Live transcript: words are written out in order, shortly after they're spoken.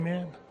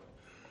Amen.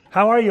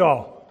 How are you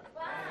all?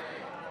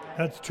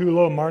 That's too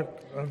low, Mark.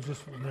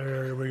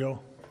 There we go.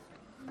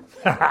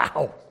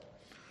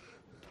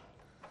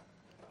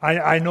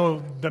 I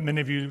know that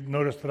many of you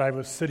noticed that I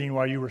was sitting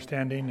while you were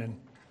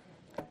standing,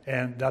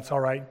 and that's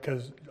all right,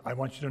 because I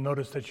want you to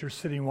notice that you're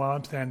sitting while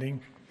I'm standing,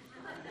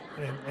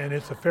 and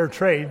it's a fair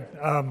trade.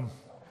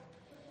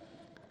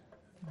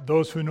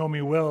 Those who know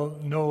me well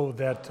know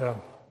that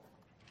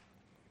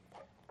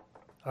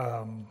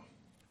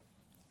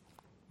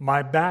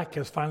my back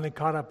has finally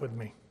caught up with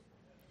me.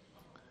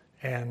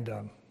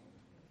 And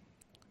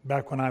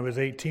back when I was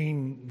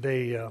 18,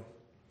 they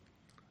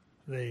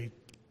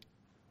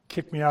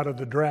kicked me out of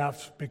the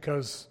draft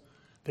because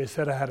they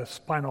said I had a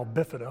spinal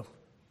bifida.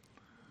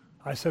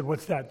 I said,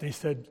 "What's that?" They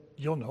said,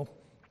 "You'll know."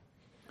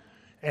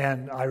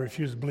 And I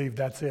refused to believe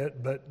that's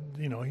it, but,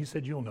 he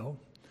said, "You'll know."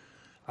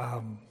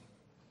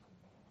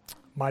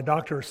 My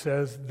doctor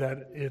says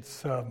that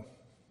it's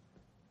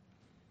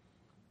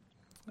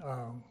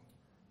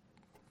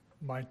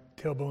my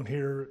tailbone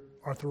here,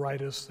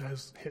 arthritis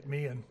has hit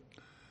me,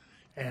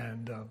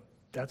 and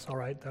that's all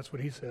right. That's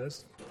what he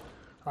says.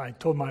 I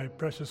told my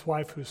precious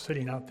wife, who's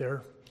sitting out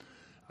there,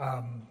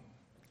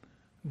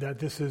 that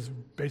this is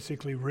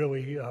basically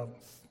really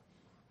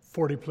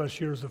 40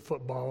 plus years of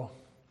football,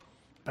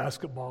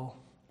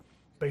 basketball,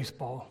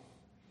 baseball,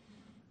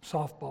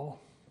 softball,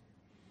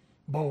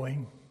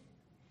 bowling,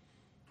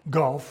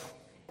 golf,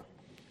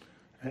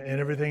 and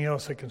everything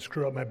else that can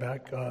screw up my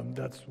back.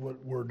 That's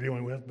what we're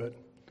dealing with, but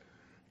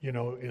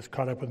it's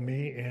caught up with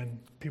me, and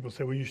people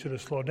say, "Well, you should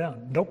have slowed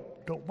down."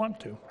 Nope, don't want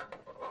to.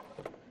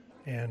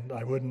 And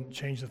I wouldn't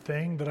change a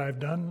thing that I've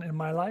done in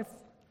my life.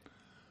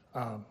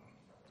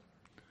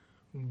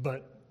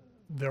 But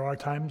there are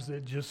times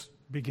it just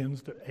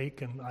begins to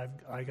ache, and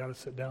I got to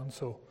sit down.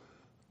 So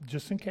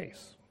just in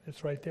case,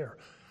 it's right there.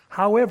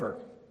 However,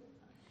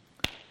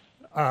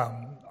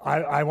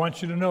 I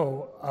want you to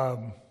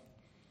know,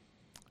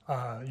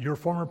 your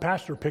former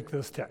pastor picked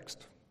this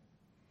text.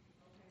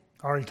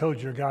 I already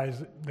told you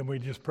guys, then we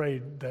just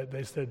prayed, that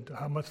they said,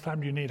 "How much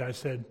time do you need?" I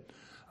said,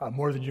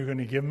 "More than you're going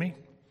to give me."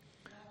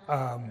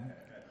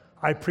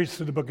 I preached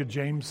through the book of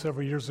James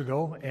several years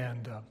ago,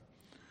 and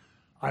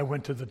I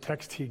went to the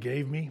text he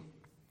gave me.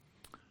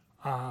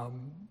 I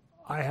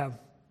have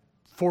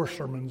 4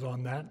 sermons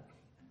on that,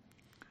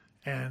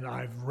 and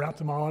I've wrapped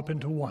them all up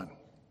into one.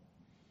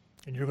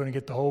 And you're going to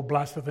get the whole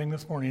blasted thing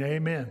this morning.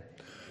 Amen.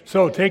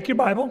 So take your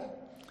Bible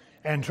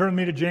and turn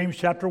me to James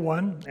chapter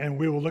 1, and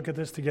we will look at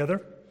this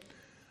together.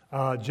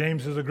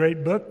 James is a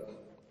great book.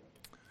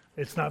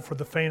 It's not for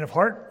the faint of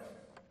heart.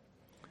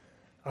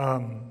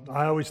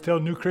 I always tell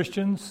new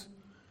Christians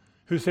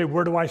who say,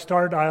 "Where do I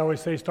start?" I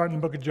always say, start in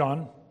the book of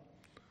John,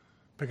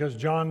 because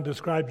John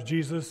describes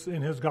Jesus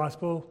in his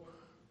gospel,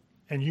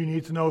 and you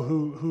need to know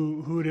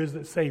who it is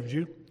that saved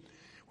you.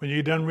 When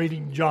you're done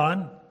reading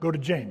John, go to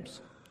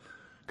James,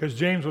 because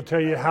James will tell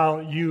you how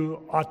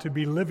you ought to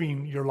be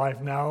living your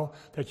life now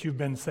that you've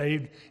been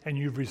saved and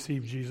you've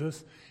received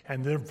Jesus.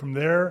 And then from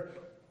there,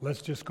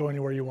 let's just go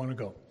anywhere you want to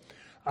go.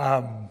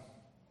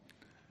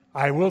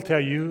 I will tell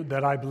you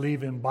that I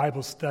believe in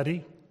Bible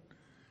study.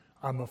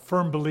 I'm a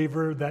firm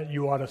believer that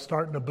you ought to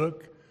start in a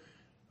book,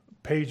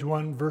 page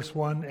 1, verse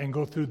 1, and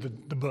go through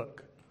the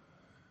book.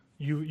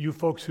 You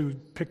folks who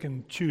pick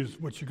and choose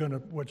what you're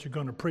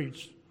going to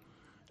preach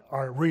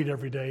or read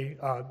every day,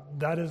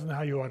 that isn't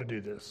how you ought to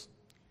do this.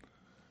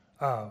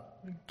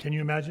 Can you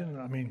imagine?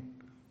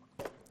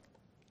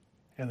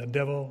 And the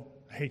devil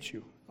hates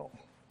you. Oh.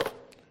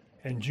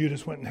 And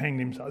Judas went and hanged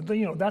himself.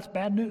 That's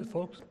bad news,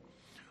 folks.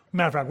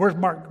 Matter of fact, where's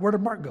Mark? Where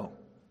did Mark go?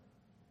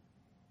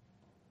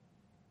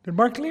 Did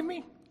Mark leave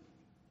me?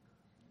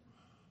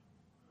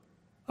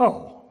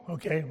 Oh,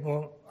 okay.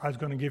 Well, I was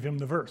going to give him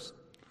the verse.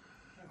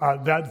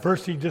 That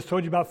verse he just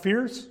told you about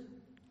fears,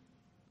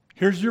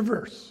 here's your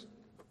verse.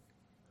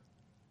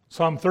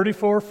 Psalm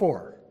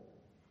 34:4.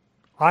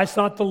 I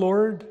sought the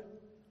Lord,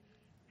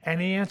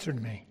 and he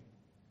answered me,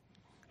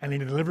 and he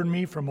delivered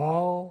me from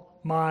all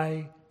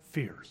my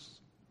fears.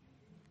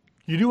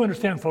 You do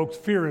understand, folks,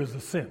 fear is a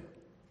sin.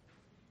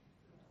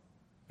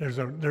 There's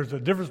a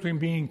difference between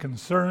being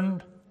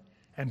concerned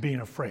and being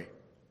afraid.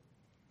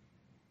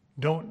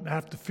 Don't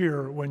have to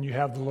fear when you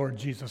have the Lord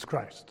Jesus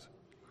Christ.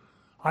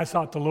 I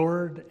sought the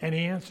Lord, and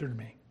he answered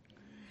me,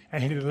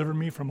 and he delivered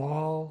me from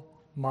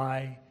all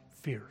my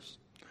fears.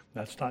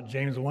 That's not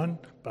James 1,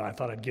 but I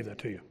thought I'd give that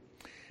to you.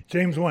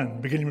 James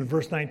 1, beginning with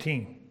verse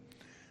 19.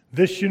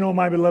 This you know,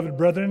 my beloved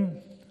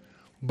brethren,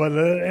 but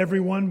let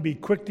everyone be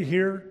quick to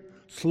hear,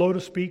 slow to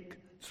speak,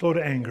 slow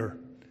to anger.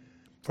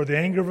 For the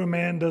anger of a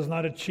man does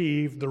not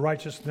achieve the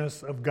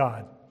righteousness of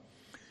God.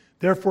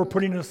 Therefore,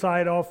 putting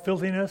aside all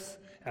filthiness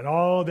and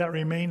all that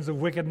remains of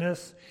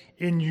wickedness,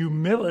 in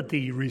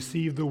humility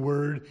receive the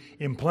word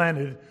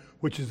implanted,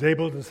 which is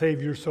able to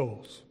save your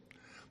souls.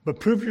 But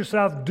prove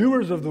yourself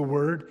doers of the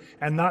word,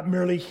 and not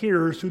merely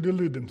hearers who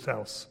delude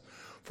themselves.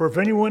 For if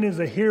anyone is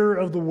a hearer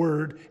of the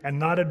word and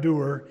not a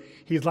doer,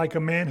 he's like a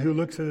man who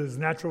looks at his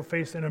natural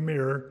face in a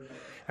mirror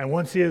And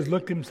once he has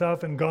looked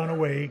himself and gone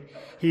away,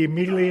 he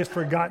immediately has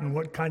forgotten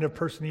what kind of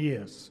person he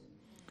is.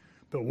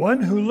 But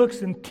one who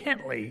looks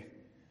intently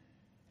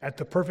at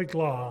the perfect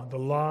law, the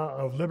law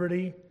of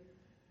liberty,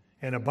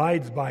 and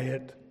abides by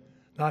it,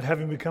 not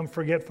having become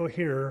forgetful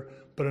hearer,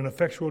 but an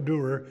effectual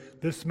doer,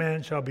 this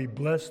man shall be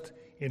blessed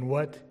in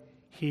what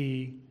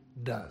he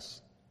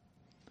does.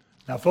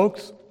 Now,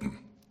 folks,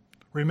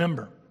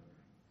 remember,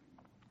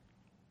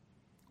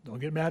 don't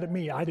get mad at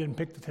me. I didn't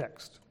pick the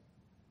text.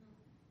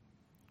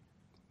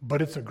 But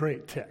it's a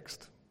great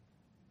text.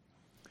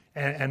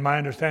 And my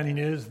understanding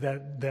is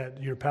that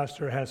your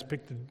pastor has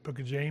picked the book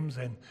of James,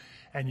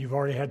 and you've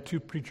already had two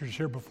preachers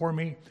here before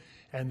me,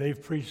 and they've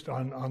preached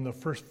on the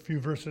first few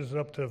verses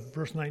up to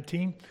verse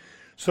 19.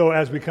 So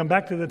as we come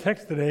back to the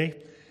text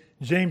today,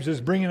 James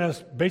is bringing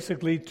us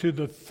basically to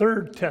the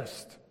third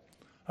test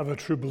of a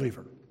true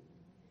believer.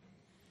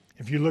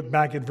 If you look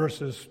back at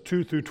verses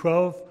 2 through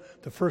 12,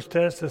 the first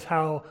test is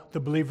how the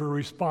believer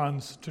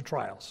responds to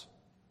trials.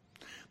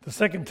 The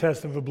second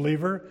test of a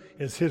believer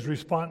is his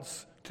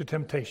response to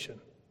temptation.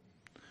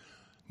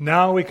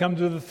 Now we come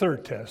to the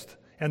third test,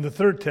 and the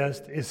third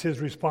test is his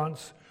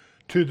response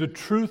to the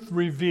truth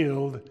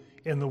revealed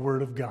in the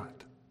Word of God.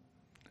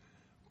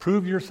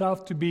 Prove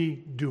yourself to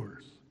be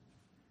doers.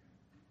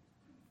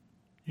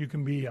 You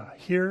can be a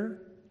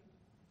hearer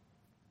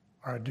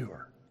or a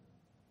doer.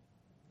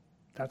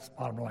 That's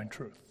bottom line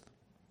truth.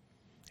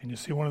 And you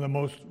see, one of the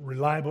most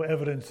reliable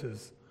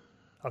evidences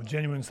of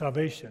genuine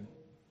salvation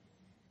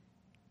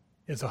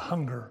is a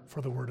hunger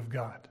for the Word of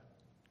God.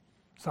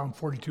 Psalm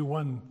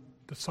 42:1,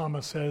 the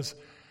psalmist says,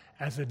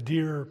 as a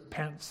deer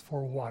pants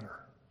for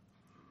water,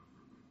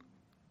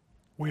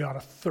 we ought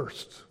to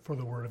thirst for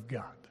the Word of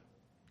God.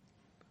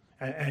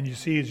 And you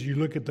see, as you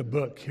look at the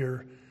book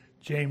here,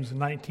 James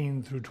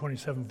 19 through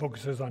 27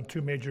 focuses on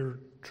two major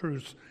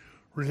truths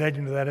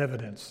relating to that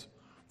evidence.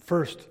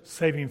 First,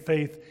 saving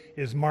faith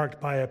is marked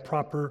by a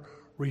proper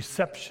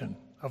reception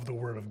of the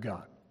Word of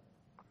God.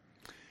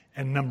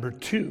 And number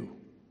two,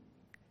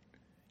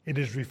 it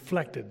is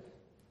reflected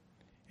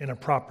in a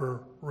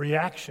proper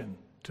reaction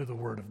to the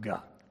Word of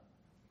God.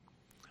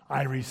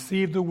 I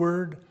receive the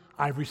Word,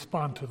 I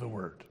respond to the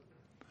Word.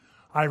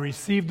 I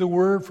receive the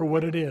Word for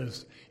what it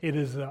is. It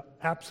is the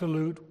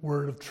absolute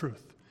Word of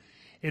truth.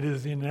 It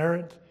is the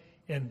inerrant,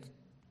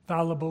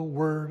 infallible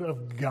Word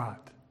of God.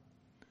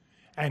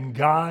 And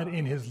God,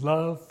 in His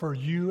love for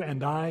you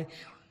and I,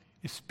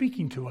 is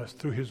speaking to us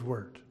through His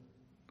Word.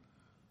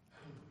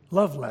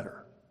 Love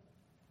letter.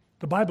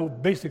 The Bible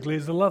basically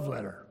is a love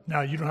letter.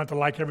 Now, you don't have to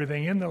like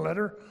everything in the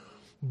letter,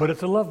 but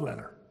it's a love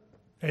letter.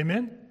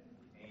 Amen?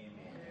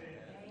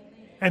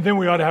 And then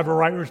we ought to have a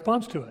right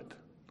response to it.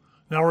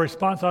 Now, our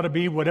response ought to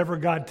be whatever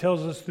God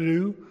tells us to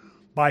do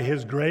by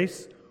His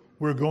grace,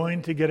 we're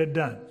going to get it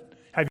done.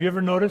 Have you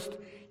ever noticed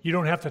you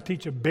don't have to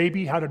teach a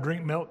baby how to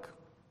drink milk?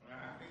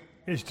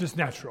 It's just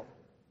natural.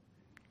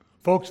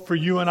 Folks, for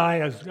you and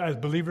I as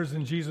believers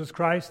in Jesus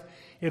Christ,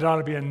 it ought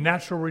to be a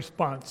natural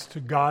response to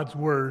God's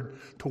Word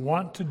to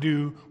want to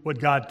do what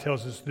God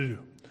tells us to do.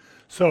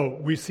 So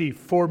we see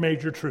four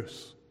major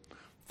truths.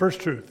 First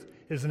truth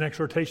is an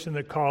exhortation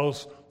that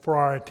calls for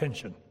our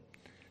attention.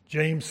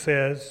 James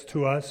says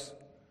to us,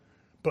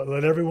 but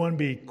let everyone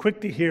be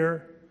quick to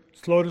hear,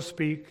 slow to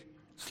speak,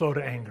 slow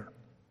to anger.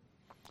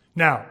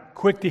 Now,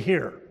 quick to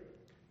hear.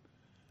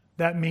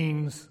 That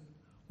means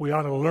we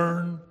ought to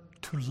learn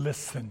to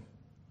listen.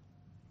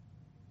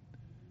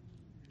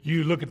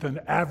 You look at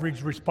the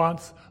average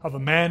response of a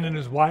man and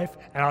his wife,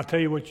 and I'll tell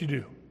you what you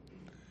do.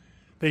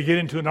 They get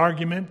into an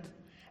argument,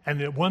 and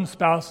that one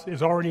spouse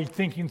is already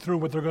thinking through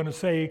what they're going to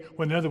say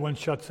when the other one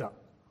shuts up.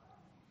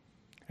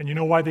 And you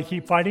know why they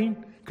keep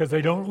fighting? Because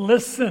they don't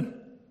listen.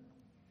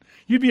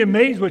 You'd be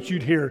amazed what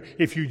you'd hear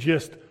if you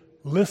just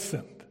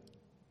listened.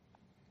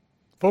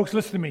 Folks,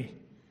 listen to me.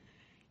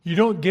 You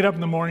don't get up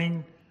in the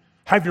morning,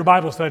 have your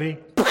Bible study,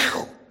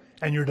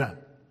 and you're done.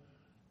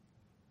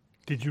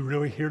 Did you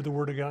really hear the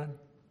Word of God?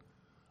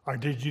 Or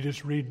did you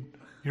just read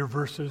your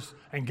verses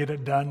and get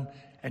it done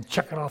and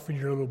check it off in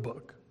your little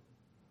book?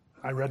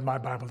 I read my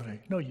Bible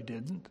today. No, you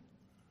didn't.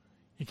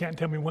 You can't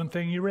tell me one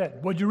thing you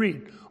read. What'd you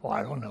read? Oh,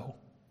 I don't know.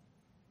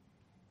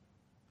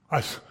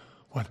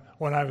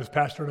 When I was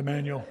pastor at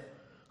Emmanuel,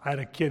 I had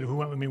a kid who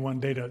went with me one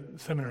day to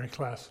seminary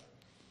class.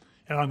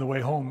 And on the way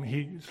home,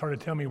 he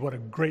started telling me what a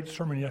great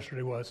sermon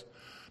yesterday was.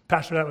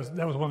 Pastor,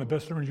 that was one of the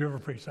best sermons you ever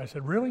preached. I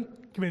said, really?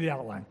 Give me the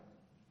outline.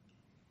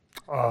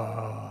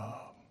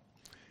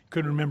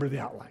 Couldn't remember the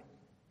outline.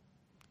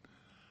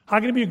 How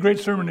can it be a great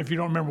sermon if you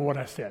don't remember what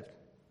I said?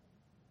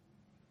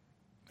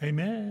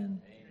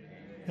 Amen.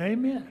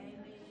 Amen.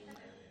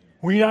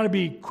 We ought to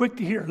be quick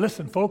to hear.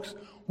 Listen, folks,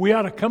 we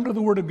ought to come to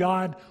the Word of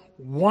God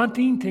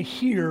wanting to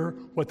hear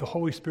what the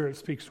Holy Spirit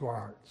speaks to our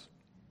hearts.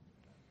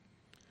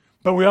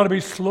 But we ought to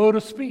be slow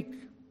to speak.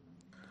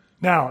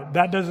 Now,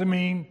 that doesn't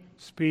mean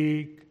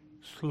speak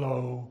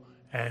slow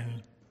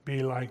and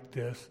be like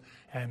this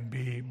and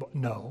be...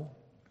 No.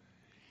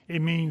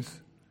 It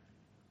means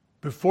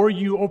before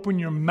you open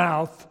your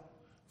mouth,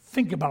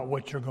 think about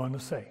what you're going to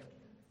say.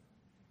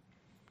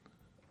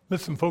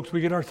 Listen, folks,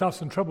 we get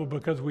ourselves in trouble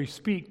because we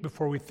speak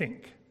before we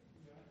think.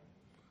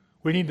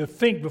 We need to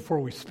think before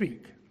we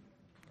speak.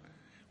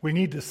 We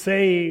need to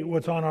say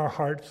what's on our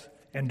hearts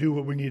and do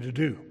what we need to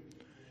do.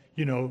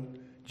 You know,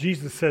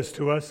 Jesus says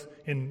to us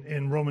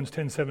in Romans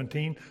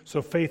 10:17,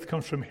 so faith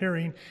comes from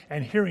hearing,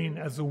 and hearing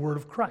as the word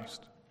of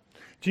Christ.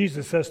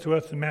 Jesus says to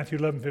us in Matthew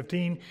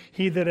 11:15,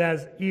 he that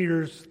has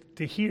ears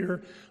to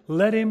hear,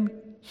 let him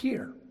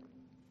hear.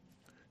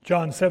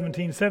 John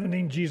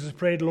 17:17, Jesus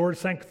prayed, Lord,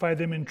 sanctify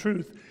them in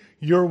truth.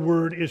 Your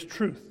word is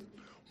truth.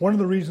 One of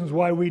the reasons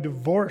why we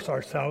divorce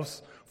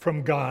ourselves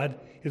from God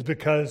is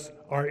because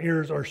our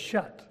ears are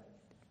shut.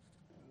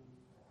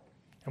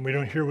 And we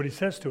don't hear what he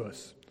says to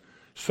us.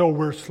 So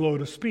we're slow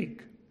to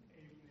speak.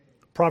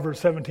 Proverbs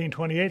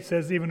 17:28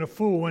 says, even a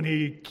fool, when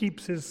he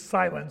keeps his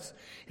silence,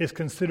 is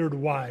considered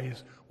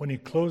wise. When he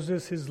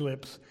closes his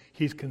lips,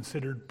 he's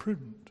considered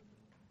prudent.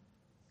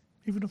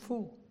 Even a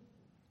fool.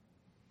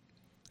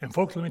 And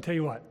folks, let me tell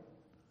you what.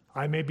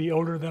 I may be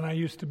older than I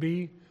used to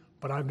be,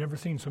 but I've never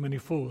seen so many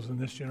fools in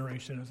this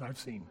generation as I've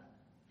seen.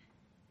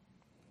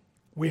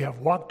 We have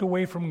walked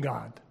away from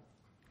God.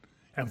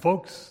 And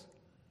folks,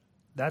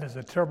 that is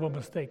a terrible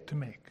mistake to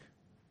make.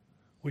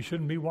 We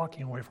shouldn't be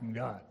walking away from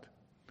God.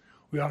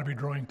 We ought to be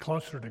drawing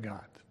closer to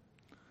God.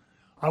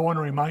 I want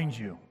to remind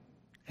you,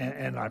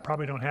 and I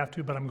probably don't have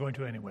to, but I'm going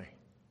to anyway.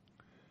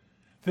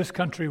 This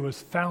country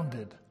was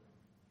founded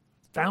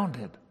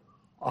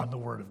on the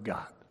Word of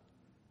God.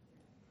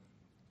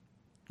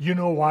 You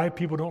know why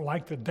people don't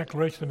like the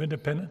Declaration of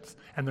Independence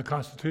and the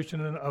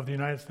Constitution of the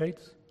United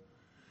States?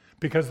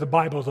 Because the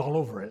Bible's all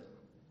over it.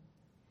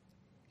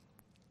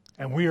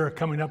 And we are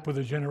coming up with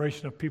a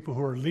generation of people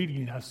who are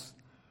leading us,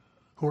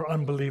 who are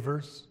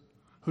unbelievers,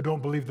 who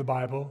don't believe the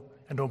Bible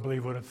and don't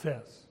believe what it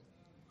says.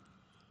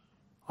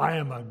 I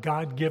am a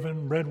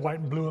God-given red, white,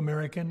 and blue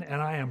American,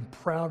 and I am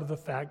proud of the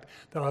fact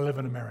that I live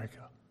in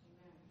America.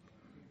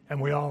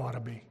 And we all ought to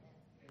be.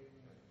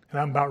 And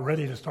I'm about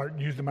ready to start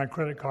using my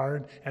credit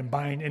card and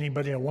buying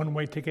anybody a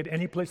one-way ticket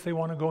any place they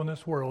want to go in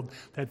this world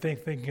that they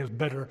think is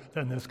better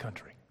than this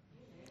country.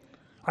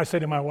 I say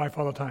to my wife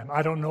all the time,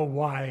 I don't know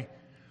why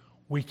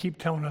we keep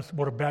telling us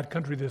what a bad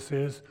country this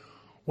is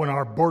when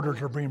our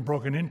borders are being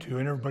broken into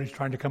and everybody's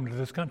trying to come to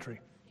this country.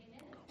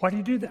 Why do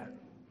you do that?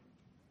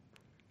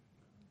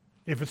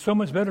 If it's so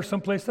much better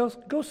someplace else,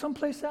 go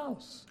someplace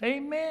else.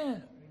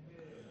 Amen.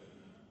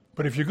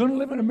 But if you're going to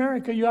live in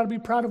America, you ought to be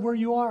proud of where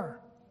you are.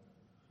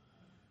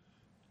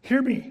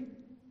 Hear me.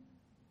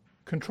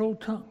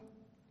 Controlled tongue.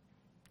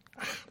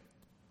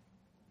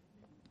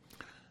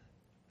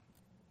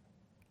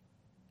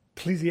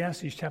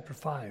 Ecclesiastes chapter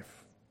 5,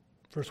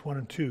 verse 1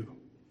 and 2.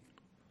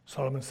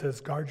 Solomon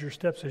says, guard your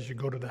steps as you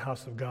go to the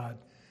house of God,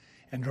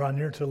 and draw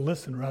near to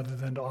listen rather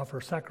than to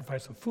offer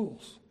sacrifice of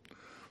fools.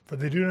 For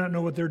they do not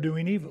know what they're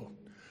doing evil.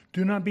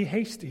 Do not be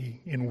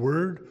hasty in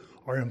word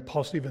or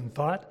impulsive in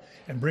thought,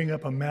 and bring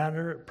up a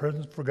matter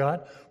present for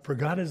God. For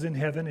God is in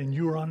heaven and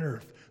you are on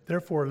earth.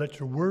 Therefore let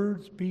your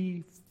words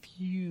be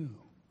few.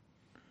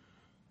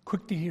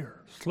 Quick to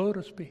hear, slow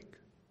to speak,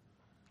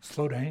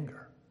 slow to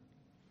anger.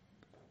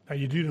 Now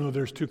you do know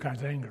there's two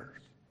kinds of anger.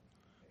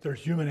 There's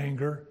human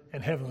anger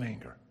and heavenly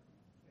anger.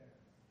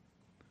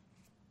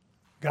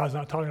 God's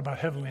not talking about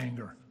heavenly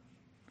anger.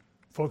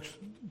 Folks,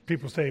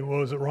 people say,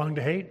 well, is it wrong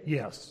to hate?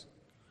 Yes.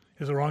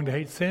 Is it wrong to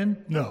hate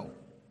sin? No.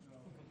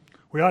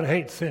 We ought to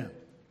hate sin.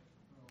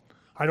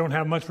 I don't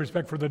have much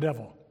respect for the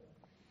devil.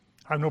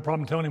 I have no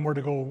problem telling him where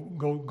to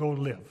go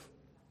live.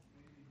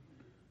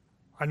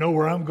 I know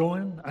where I'm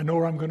going. I know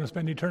where I'm going to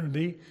spend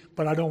eternity,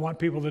 but I don't want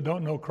people that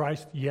don't know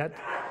Christ yet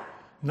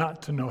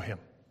not to know him.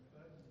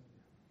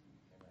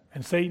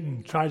 And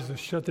Satan tries to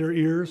shut their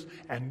ears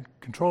and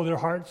control their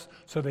hearts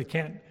so they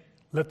can't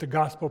let the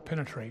gospel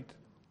penetrate.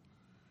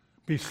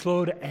 Be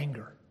slow to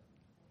anger.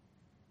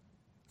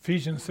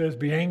 Ephesians says,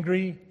 be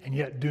angry and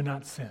yet do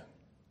not sin.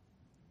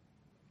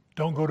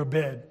 Don't go to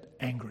bed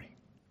angry.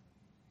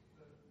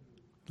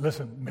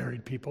 Listen,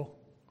 married people,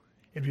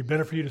 it'd be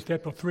better for you to stay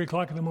up till 3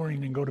 o'clock in the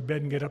morning and go to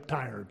bed and get up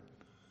tired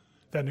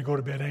than to go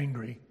to bed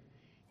angry,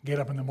 get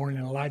up in the morning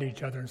and lie to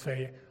each other and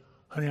say,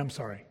 honey, I'm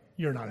sorry.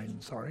 You're not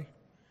even sorry.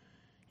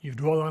 You've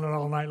dwelled on it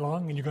all night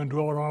long, and you're going to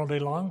dwell on it all day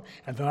long,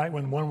 and tonight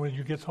when one of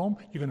you gets home,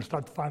 you're going to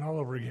start the fight all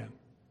over again.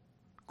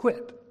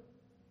 Quit.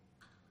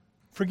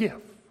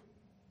 Forgive.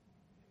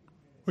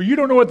 Well, you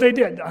don't know what they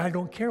did. I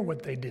don't care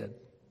what they did.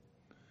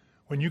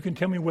 When you can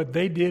tell me what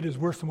they did is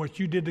worse than what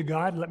you did to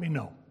God, let me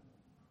know.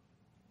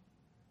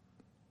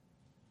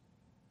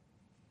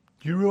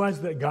 Do you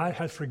realize that God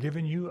has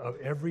forgiven you of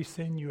every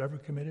sin you ever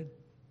committed?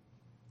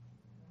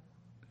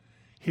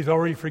 He's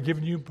already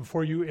forgiven you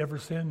before you ever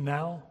sinned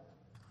now.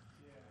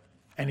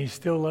 And he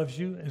still loves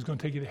you and is going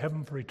to take you to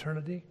heaven for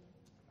eternity.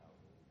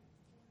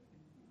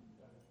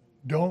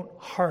 Don't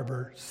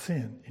harbor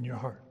sin in your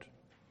heart.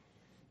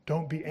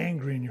 Don't be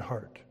angry in your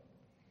heart.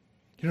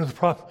 You know the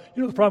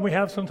problem we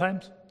have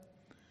sometimes?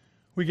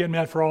 We get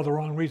mad for all the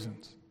wrong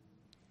reasons.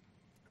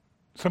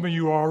 Some of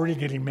you are already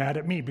getting mad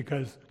at me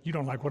because you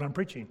don't like what I'm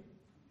preaching.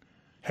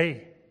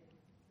 Hey,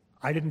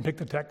 I didn't pick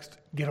the text.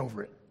 Get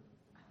over it.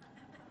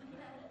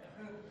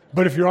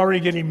 But if you're already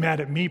getting mad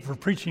at me for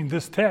preaching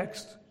this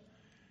text,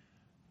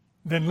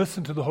 then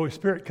listen to the Holy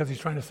Spirit because he's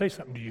trying to say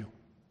something to you.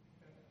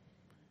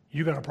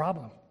 You got a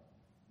problem.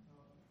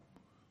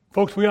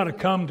 Folks, we ought to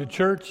come to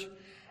church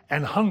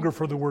and hunger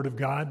for the Word of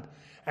God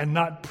and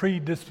not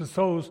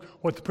predispose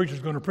what the preacher's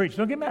going to preach.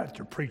 Don't get mad at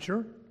your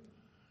preacher.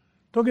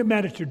 Don't get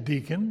mad at your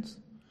deacons.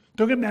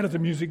 Don't get mad at the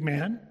music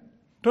man.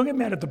 Don't get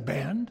mad at the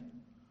band.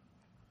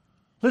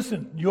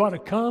 Listen, you ought to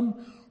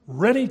come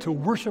ready to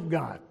worship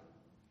God,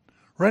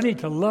 ready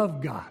to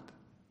love God.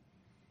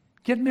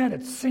 Get mad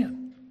at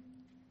sin.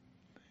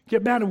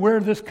 Get mad at where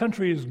this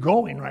country is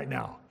going right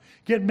now.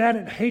 Get mad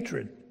at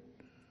hatred.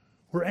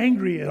 We're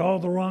angry at all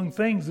the wrong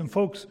things, and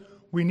folks,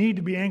 we need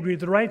to be angry at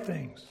the right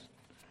things.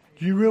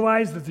 Do you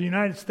realize that the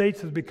United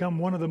States has become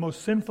one of the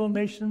most sinful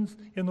nations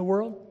in the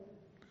world?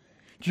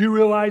 Do you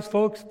realize,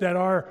 folks, that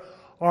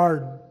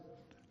our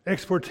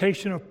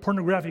exportation of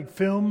pornographic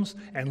films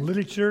and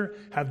literature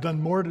have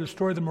done more to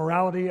destroy the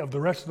morality of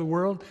the rest of the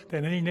world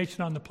than any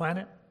nation on the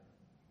planet?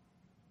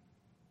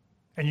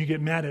 And you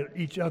get mad at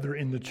each other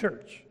in the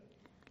church.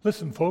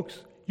 Listen,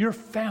 folks, you're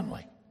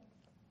family.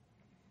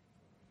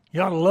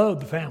 You ought to love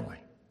the family.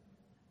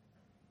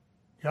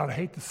 You ought to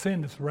hate the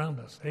sin that's around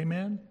us.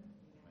 Amen?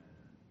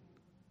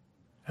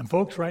 And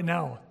folks, right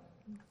now,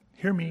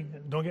 hear me.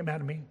 Don't get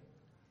mad at me.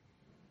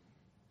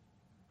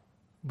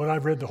 But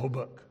I've read the whole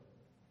book.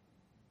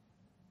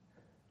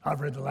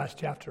 I've read the last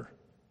chapter.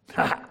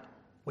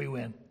 We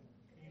win.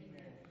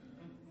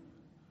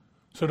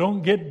 So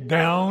don't get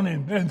down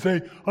and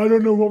say, I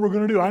don't know what we're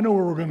going to do. I know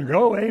where we're going to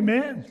go.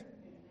 Amen.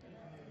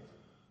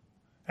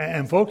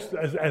 And folks,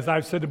 as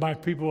I've said to my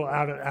people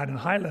out in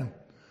Highland,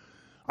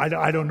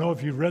 I don't know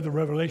if you've read the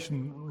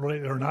Revelation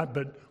or not,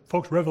 but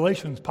folks,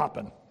 Revelation's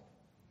popping.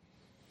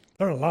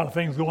 There are a lot of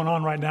things going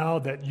on right now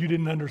that you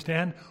didn't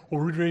understand.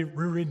 Well,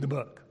 reread the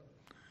book,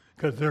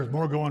 because there's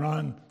more going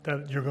on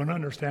that you're going to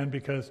understand,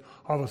 because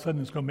all of a sudden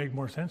it's going to make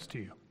more sense to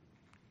you.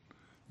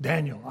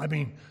 Daniel,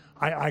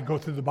 I go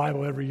through the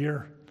Bible every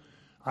year.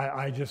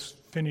 I just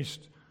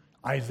finished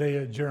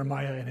Isaiah,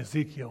 Jeremiah, and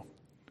Ezekiel.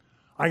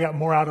 I got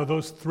more out of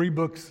those 3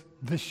 books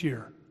this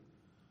year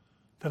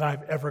than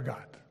I've ever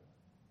got.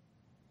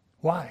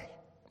 Why?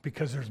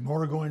 Because there's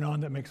more going on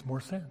that makes more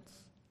sense.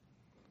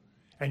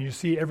 And you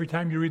see, every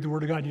time you read the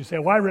Word of God, you say,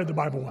 well, I read the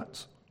Bible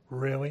once.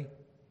 Really?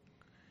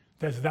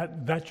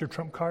 That's your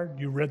trump card?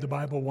 You read the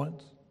Bible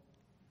once?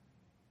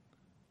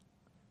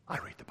 I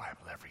read the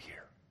Bible every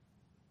year.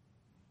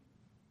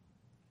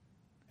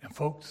 And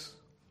folks,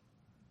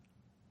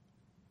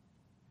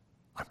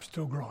 I'm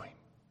still growing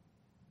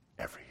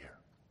every year.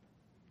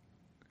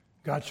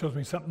 God shows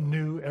me something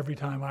new every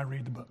time I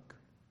read the book.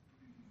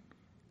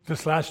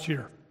 This last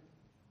year,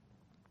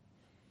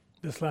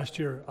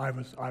 I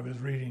was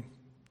reading,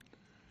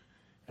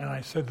 and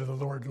I said to the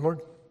Lord,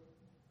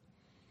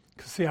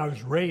 because see, I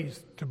was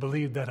raised to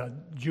believe that a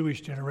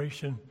Jewish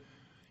generation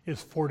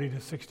is 40 to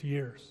 60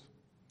 years.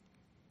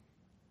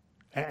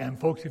 And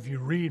folks, if you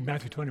read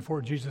Matthew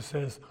 24, Jesus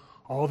says,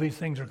 all these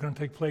things are going to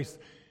take place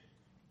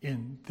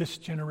in this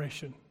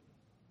generation.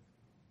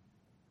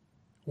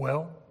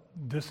 Well,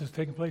 this is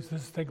taking place,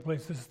 this is taking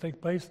place, this is taking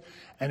place,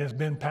 and it's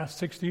been past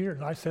 60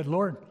 years. I said,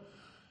 Lord,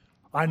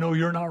 I know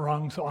you're not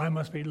wrong, so I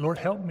must be. Lord,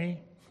 help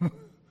me.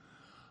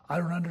 I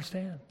don't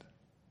understand.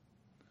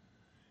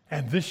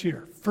 And this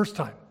year, first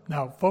time.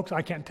 Now, folks,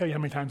 I can't tell you how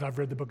many times I've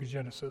read the book of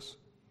Genesis.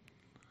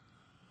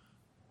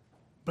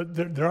 But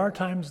there are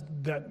times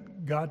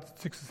that God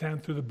sticks his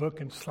hand through the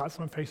book and slaps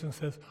my face and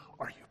says,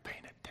 are you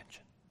paying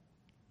attention?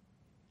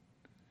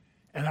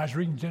 And I was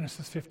reading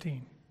Genesis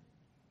 15.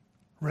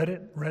 Read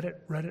it.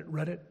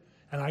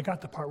 And I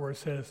got the part where it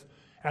says,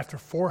 after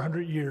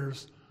 400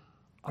 years,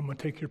 I'm going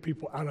to take your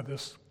people out of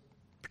this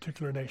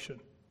particular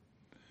nation.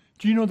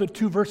 Do you know that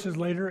 2 verses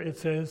later it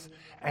says,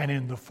 and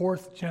in the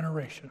 4th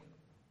generation?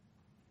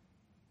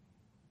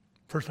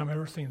 First time I've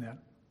ever seen that.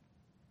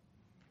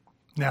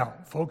 Now,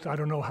 folks, I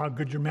don't know how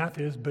good your math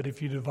is, but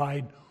if you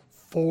divide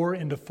 4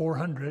 into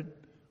 400,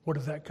 what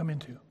does that come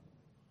into?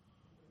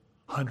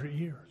 100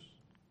 years.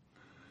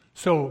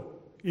 So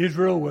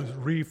Israel was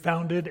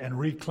refounded and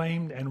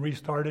reclaimed and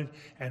restarted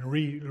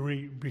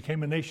and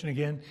became a nation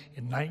again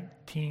in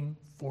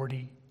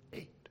 1948.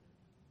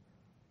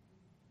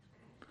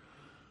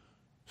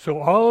 So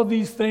all of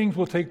these things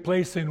will take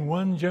place in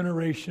one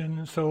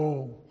generation.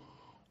 So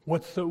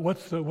what's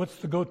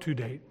the go-to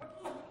date?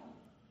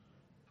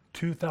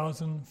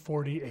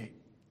 2048.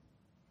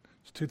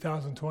 It's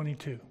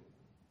 2022.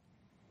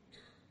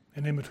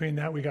 And in between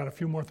that, we got a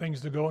few more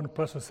things to go, and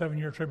plus a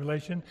 7-year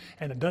tribulation.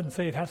 And it doesn't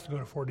say it has to go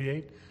to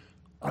 48.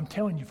 I'm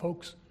telling you,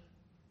 folks,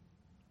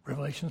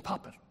 Revelation's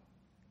popping.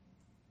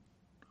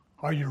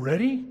 Are you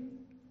ready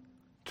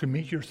to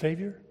meet your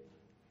Savior?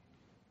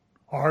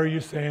 Or are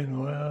you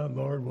saying, well,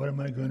 Lord, what am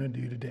I going to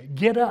do today?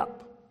 Get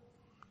up.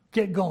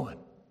 Get going.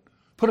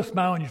 Put a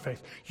smile on your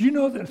face. You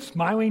know that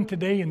smiling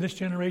today in this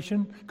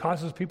generation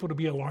causes people to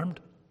be alarmed?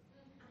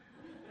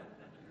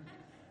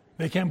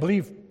 They can't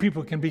believe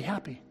people can be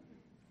happy.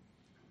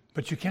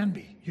 But you can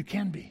be. You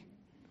can be.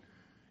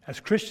 As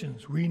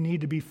Christians, we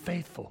need to be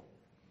faithful.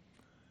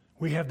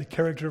 We have the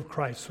character of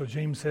Christ. So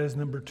James says,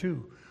 number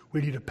 2,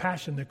 we need a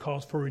passion that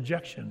calls for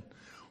rejection.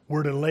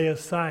 We're to lay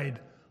aside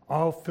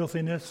all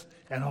filthiness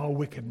and all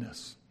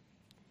wickedness.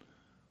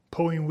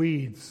 Pulling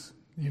weeds.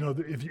 You know,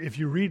 if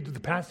you read the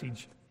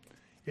passage,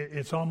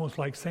 it's almost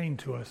like saying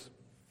to us,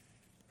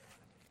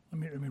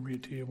 let me read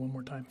it to you one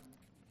more time.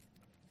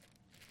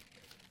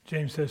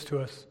 James says to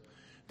us,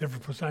 therefore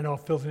put aside all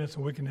filthiness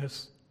and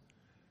wickedness,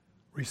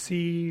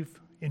 receive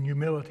in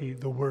humility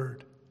the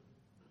word,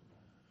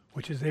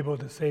 which is able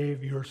to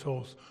save your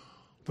souls.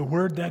 The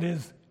word that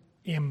is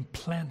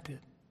implanted.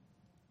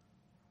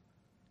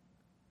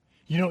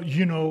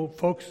 You know,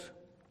 folks,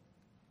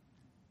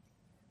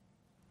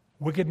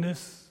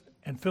 wickedness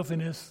and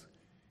filthiness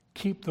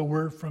keep the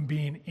word from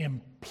being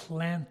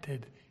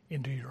implanted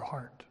into your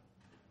heart.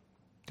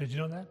 Did you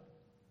know that?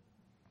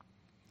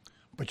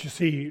 But you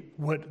see,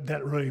 what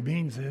that really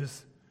means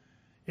is,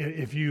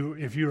 if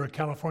you're a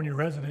California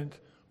resident,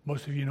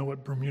 most of you know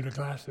what Bermuda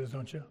grass is,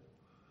 don't you?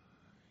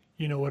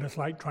 You know what it's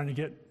like trying to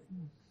get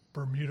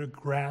Bermuda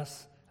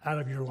grass out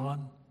of your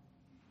lawn?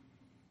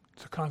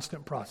 It's a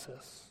constant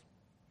process.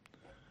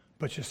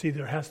 But you see,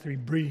 there has to be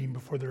breeding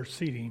before there's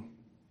seeding.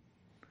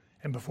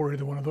 And before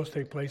either one of those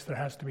take place, there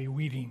has to be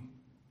weeding.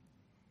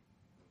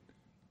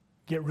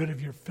 Get rid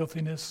of your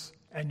filthiness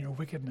and your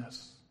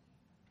wickedness,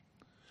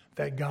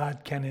 that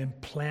God can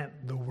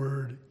implant the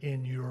word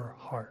in your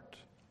heart.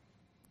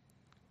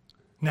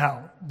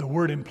 Now, the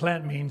word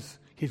implant means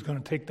he's going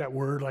to take that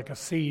word like a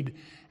seed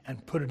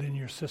and put it in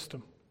your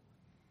system.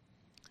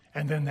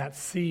 And then that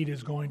seed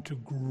is going to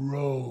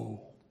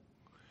grow.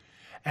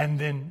 And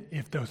then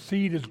if the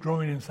seed is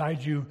growing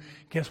inside you,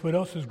 guess what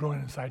else is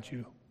growing inside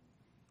you?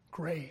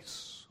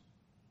 Grace.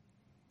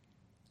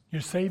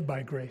 You're saved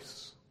by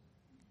grace.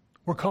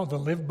 We're called to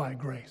live by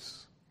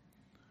grace.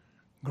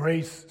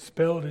 Grace,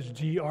 spelled as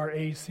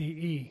Grace,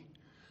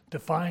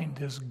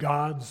 defined as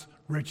God's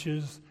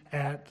riches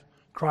at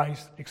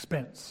Christ's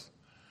expense.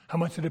 How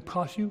much did it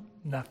cost you?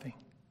 Nothing.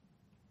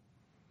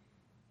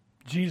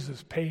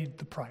 Jesus paid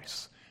the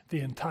price,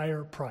 the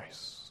entire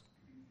price.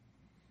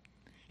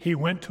 He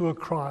went to a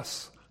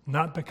cross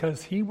not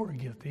because he were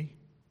guilty,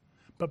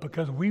 but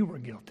because we were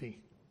guilty.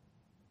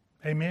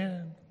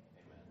 Amen.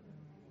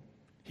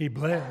 He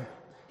bled.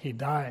 He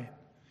died.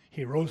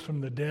 He rose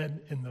from the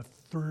dead in the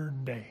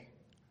third day.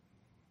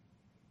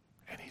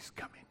 And he's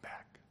coming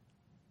back.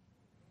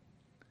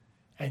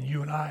 And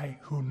you and I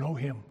who know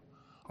him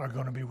are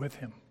going to be with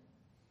him.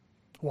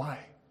 Why?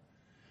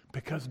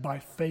 Because by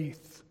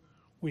faith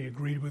we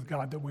agreed with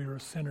God that we were a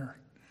sinner.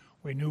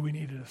 We knew we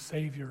needed a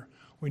Savior.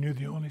 We knew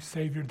the only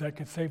Savior that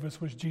could save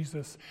us was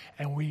Jesus,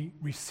 and we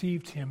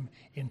received him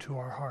into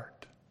our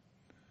heart.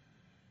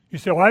 You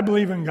say, well, I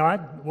believe in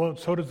God. Well,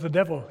 so does the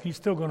devil. He's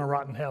still going to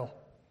rot in hell.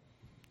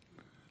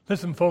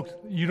 Listen, folks,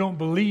 you don't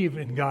believe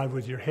in God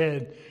with your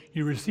head.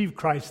 You receive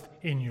Christ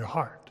in your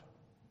heart.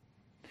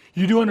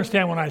 You do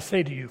understand what I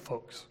say to you,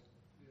 folks.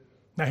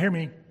 Now hear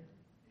me.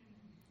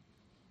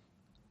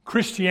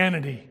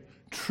 Christianity,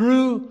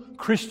 true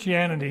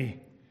Christianity,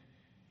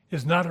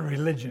 is not a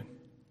religion.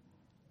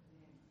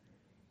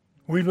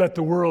 We've let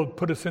the world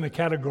put us in a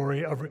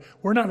category of,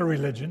 we're not a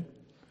religion.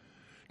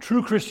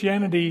 True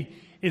Christianity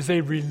is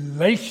a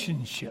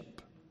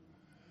relationship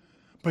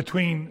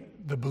between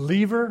the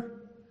believer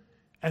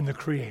and the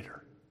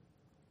Creator.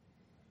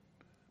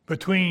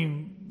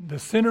 Between the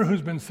sinner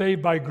who's been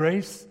saved by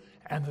grace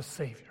and the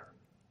Savior.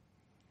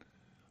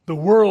 The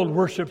world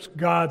worships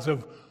gods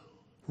of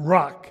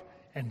rock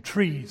and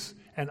trees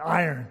and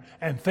iron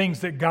and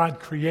things that God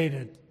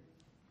created.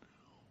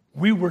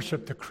 We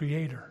worship the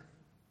Creator,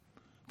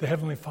 the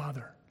Heavenly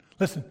Father.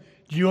 Listen,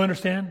 do you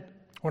understand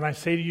when I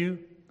say to you,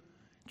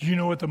 do you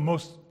know what the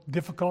most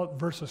difficult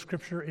verse of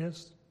Scripture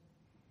is?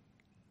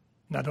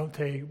 Now don't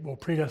say, well,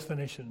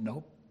 predestination.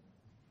 Nope.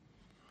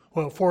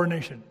 Well,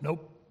 foreknowledge.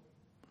 Nope.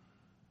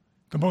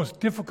 The most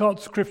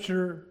difficult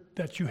Scripture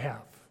that you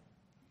have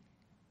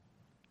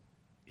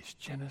is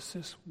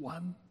Genesis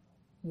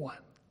 1:1.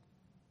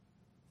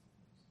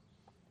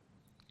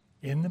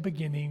 In the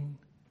beginning,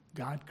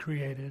 God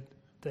created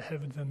the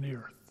heavens and the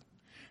earth.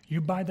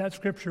 You buy that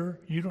Scripture,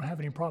 you don't have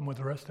any problem with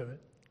the rest of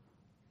it.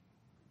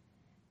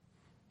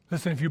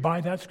 Listen, if you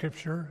buy that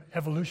Scripture,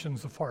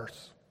 evolution's a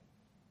farce.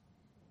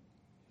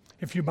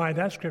 If you buy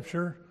that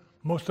Scripture,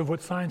 most of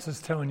what science is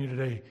telling you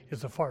today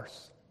is a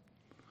farce.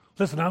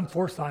 Listen, I'm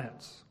for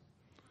science,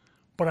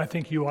 but I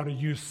think you ought to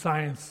use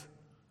science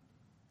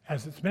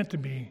as it's meant to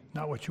be,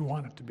 not what you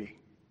want it to be.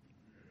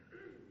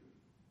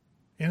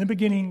 In the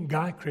beginning,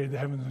 God created the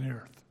heavens and the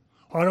earth.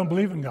 Oh, I don't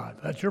believe in God.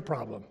 That's your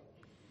problem.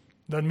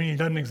 Doesn't mean he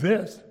doesn't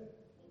exist.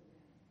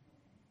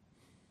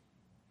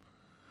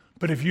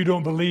 But if you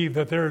don't believe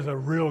that there is a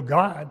real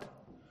God,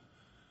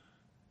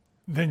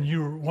 then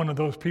you're one of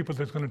those people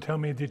that's going to tell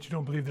me that you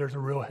don't believe there's a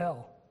real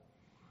hell.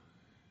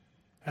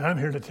 And I'm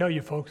here to tell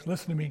you, folks,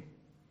 listen to me.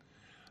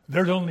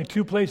 There's only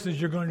two places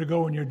you're going to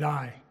go when you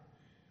die.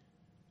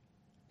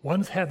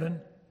 One's heaven,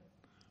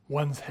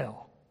 one's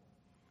hell.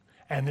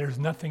 And there's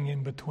nothing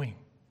in between.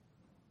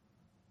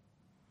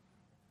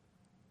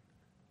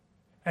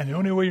 And the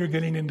only way you're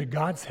getting into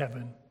God's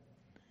heaven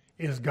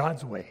is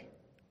God's way.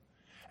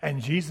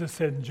 And Jesus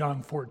said in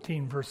John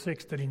 14, verse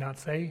 6, did he not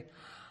say,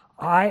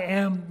 I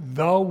am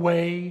the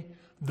way,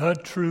 the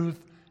truth,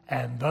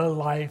 and the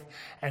life,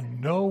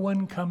 and no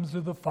one comes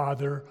to the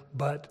Father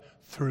but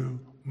through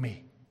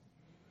me.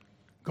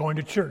 Going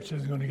to church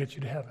isn't going to get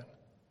you to heaven.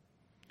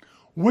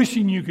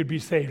 Wishing you could be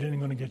saved isn't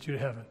going to get you to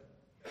heaven.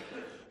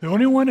 The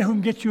only one who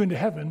can get you into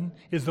heaven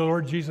is the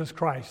Lord Jesus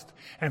Christ.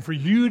 And for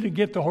you to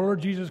get the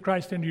Lord Jesus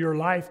Christ into your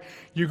life,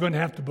 you're going to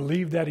have to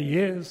believe that he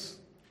is.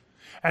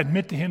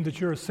 Admit to him that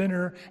you're a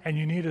sinner and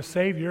you need a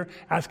Savior.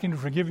 Ask him to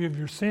forgive you of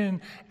your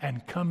sin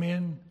and come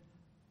in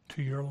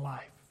to your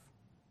life.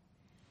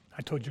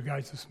 I told you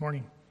guys this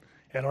morning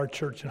at our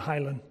church in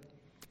Highland,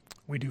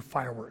 we do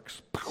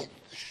fireworks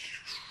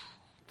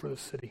for the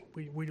city.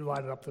 We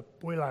light up the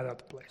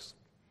place.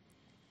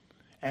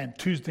 And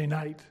Tuesday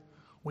night,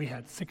 we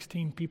had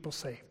 16 people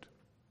saved.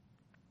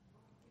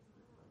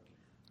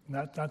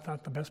 That's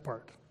not the best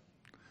part.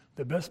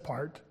 The best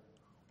part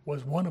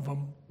was one of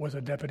them was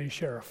a deputy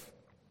sheriff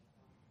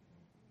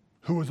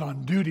who was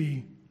on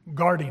duty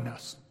guarding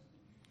us.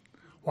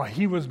 While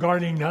he was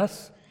guarding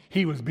us,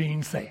 he was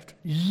being saved.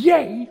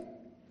 Yay!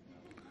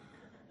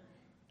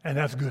 And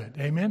that's good.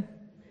 Amen?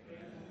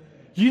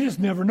 You just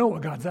never know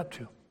what God's up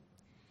to.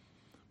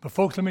 But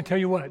folks, let me tell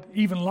you what,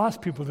 even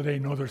lost people today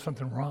know there's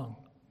something wrong.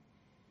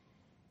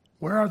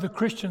 Where are the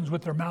Christians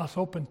with their mouths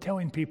open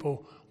telling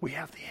people we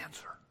have the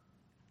answer?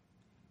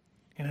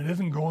 And it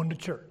isn't going to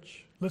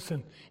church.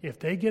 Listen, if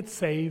they get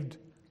saved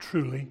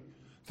truly,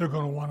 they're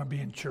going to want to be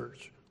in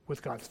church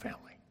with God's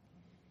family.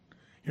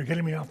 You're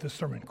getting me off this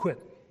sermon. Quit.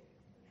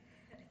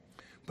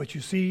 But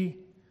you see,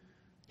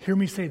 hear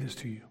me say this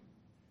to you.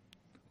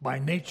 By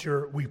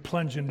nature, we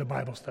plunge into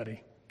Bible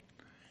study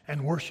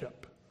and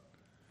worship.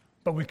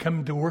 But we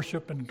come to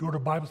worship and go to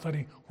Bible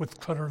study with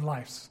cluttered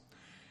lives.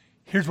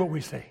 Here's what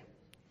we say.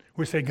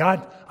 We say,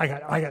 God, I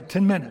got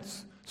 10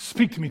 minutes.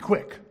 Speak to me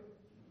quick.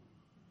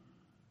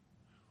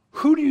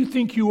 Who do you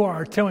think you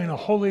are telling a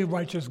holy,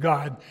 righteous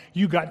God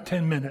you got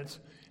 10 minutes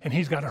and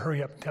he's got to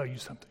hurry up and tell you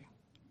something?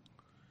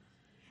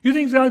 You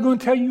think God's going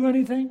to tell you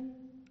anything?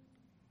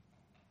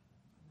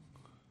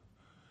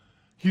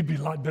 You'd be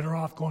a lot better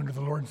off going to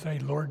the Lord and say,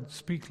 Lord,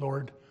 speak,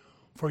 Lord,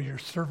 for your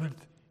servant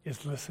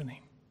is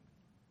listening.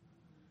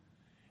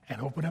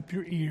 And open up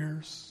your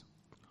ears,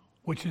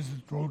 which is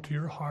the road to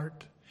your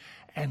heart,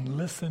 and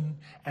listen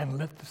and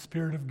let the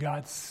Spirit of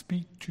God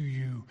speak to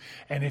you.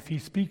 And if he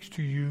speaks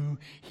to you,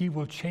 he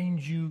will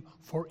change you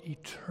for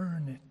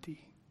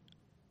eternity.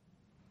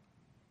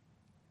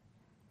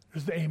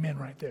 There's the amen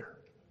right there.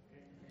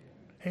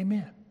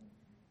 Amen.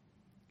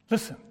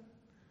 Listen,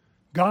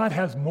 God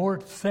has more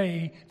to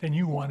say than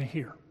you want to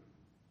hear.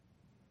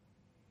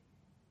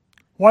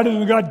 Why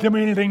doesn't God tell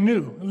me anything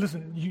new?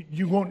 Listen,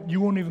 you won't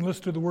even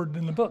listen to the word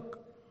in the book.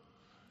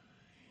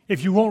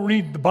 If you won't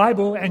read the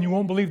Bible and you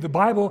won't believe the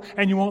Bible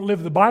and you won't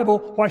live the Bible,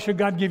 why should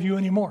God give you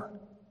any more?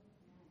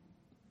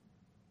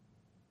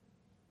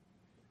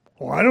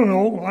 Well, I don't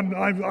know.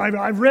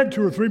 I've read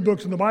 2 or 3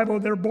 books in the Bible.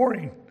 They're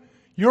boring.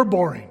 You're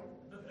boring.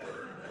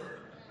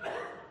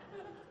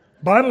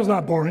 Bible's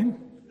not boring.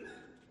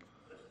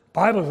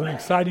 Bible's an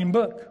exciting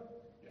book.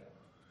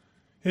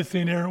 It's the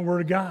inerrant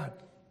Word of God.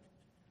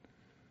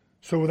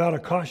 So without a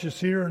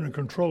cautious ear and a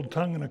controlled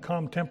tongue and a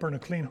calm temper and a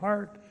clean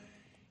heart,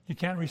 you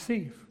can't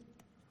receive.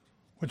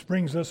 Which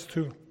brings us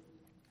to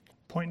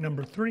point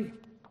number 3.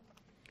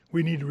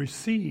 We need to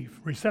receive.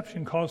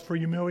 Reception calls for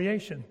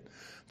humiliation.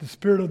 The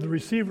spirit of the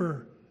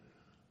receiver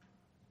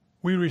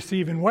we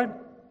receive in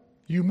what?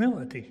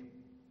 Humility.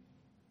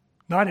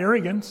 Not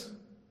arrogance.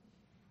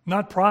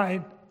 Not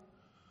pride.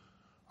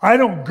 I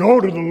don't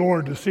go to the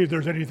Lord to see if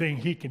there's anything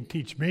he can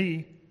teach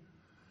me.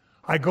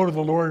 I go to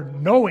the Lord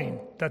knowing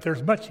that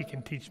there's much he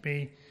can teach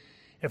me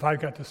if I've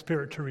got the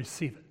Spirit to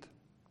receive it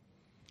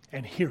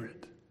and hear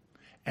it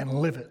and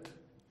live it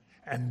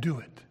and do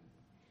it.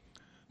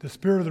 The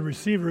spirit of the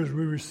receiver is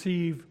we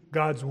receive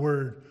God's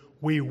word.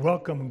 We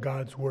welcome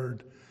God's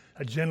word.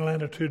 A gentle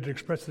attitude that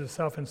expresses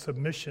itself in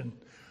submission.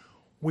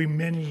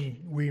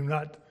 We're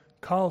not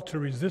called to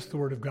resist the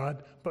word of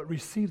God, but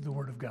receive the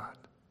word of God.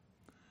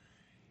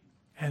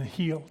 And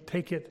he'll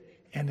take it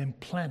and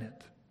implant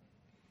it.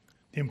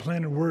 The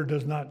implanted word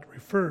does not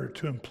refer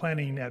to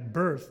implanting at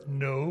birth,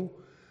 no,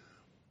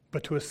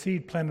 but to a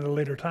seed planted at a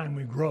later time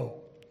we grow.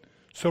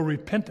 So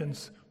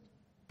repentance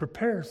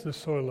prepares the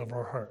soil of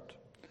our heart.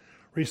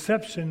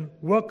 Reception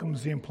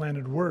welcomes the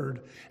implanted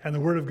word, and the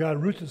word of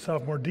God roots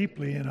itself more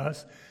deeply in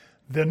us.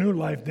 The new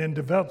life then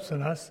develops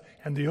in us,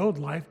 and the old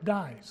life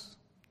dies.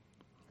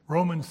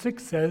 Romans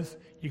 6 says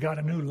you got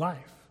a new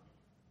life.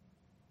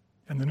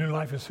 And the new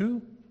life is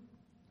who?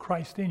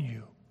 Christ in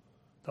you,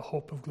 the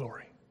hope of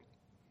glory.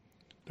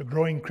 The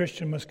growing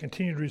Christian must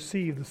continue to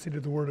receive the seed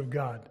of the Word of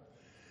God.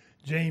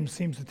 James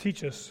seems to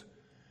teach us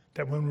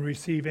that when we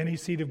receive any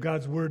seed of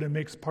God's Word and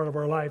makes part of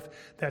our life,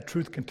 that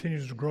truth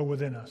continues to grow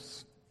within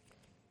us.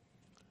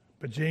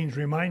 But James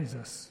reminds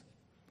us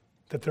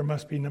that there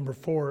must be, number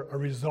 4, a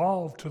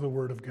resolve to the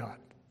Word of God.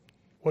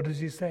 What does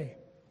he say?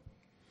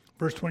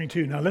 Verse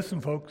 22. Now listen,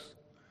 folks.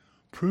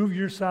 Prove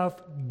yourself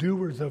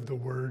doers of the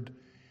word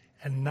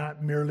and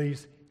not merely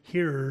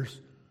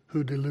hearers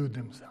who delude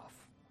themselves.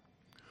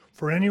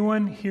 For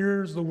anyone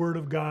hears the word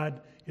of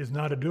God is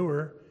not a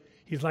doer.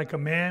 He's like a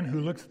man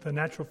who looks at the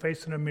natural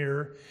face in a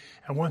mirror,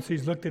 and once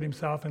he's looked at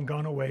himself and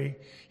gone away,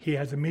 he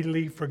has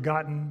immediately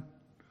forgotten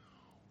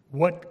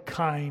what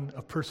kind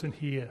of person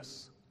he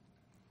is.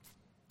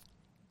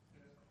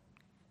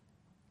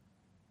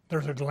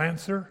 There's a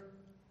glancer.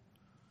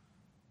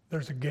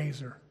 There's a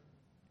gazer.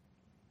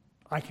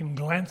 I can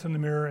glance in the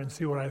mirror and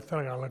see what I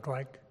thought I look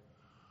like,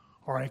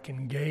 or I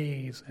can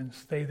gaze and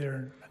stay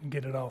there and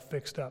get it all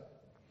fixed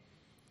up.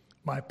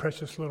 My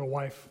precious little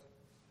wife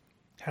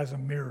has a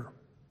mirror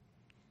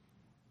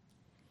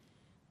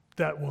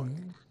that will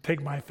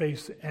take my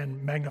face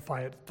and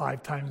magnify it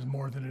 5 times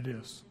more than it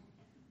is.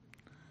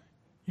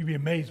 You'd be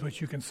amazed what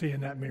you can see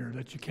in that mirror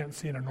that you can't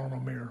see in a normal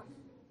mirror.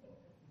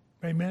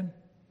 Amen?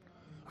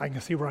 I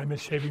can see where I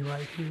miss shaving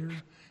right here,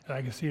 and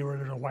I can see where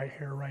there's a white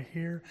hair right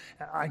here.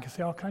 And I can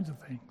see all kinds of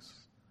things.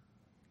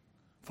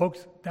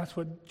 Folks, that's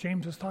what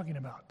James is talking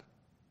about.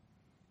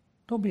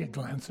 Don't be a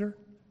glancer.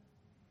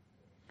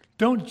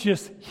 Don't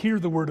just hear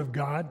the word of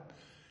God,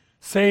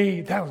 say,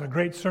 that was a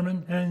great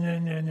sermon,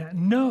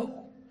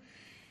 No.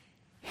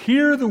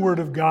 Hear the word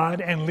of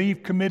God and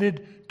leave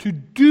committed to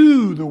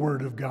do the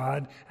word of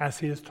God as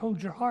he has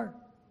told your heart.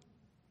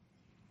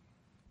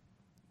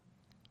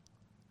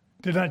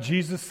 Did not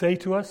Jesus say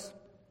to us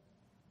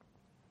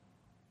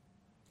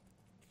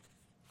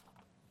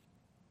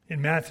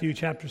in Matthew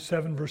chapter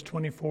 7, verse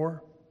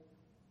 24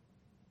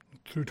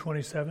 through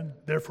 27,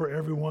 therefore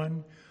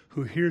everyone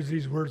who hears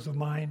these words of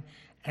mine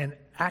and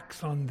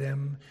acts on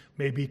them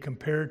may be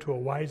compared to a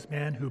wise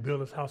man who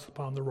built his house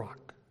upon the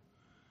rock.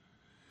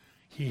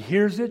 He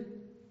hears it,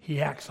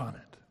 he acts on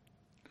it.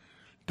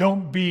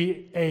 Don't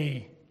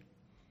be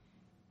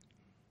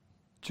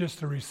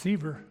just a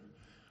receiver.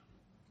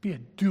 Be a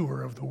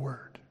doer of the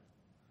word.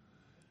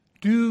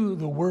 Do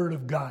the word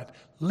of God.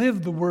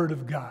 Live the word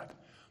of God.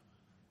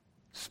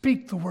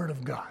 Speak the word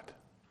of God.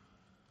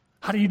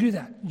 How do you do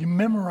that? You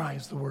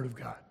memorize the word of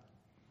God.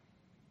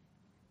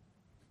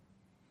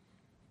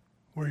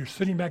 Where you're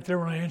sitting back there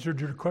when I answered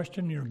your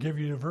question, you'll give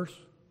you a verse.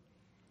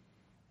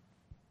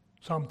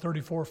 Psalm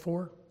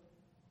 34:4.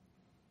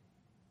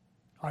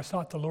 I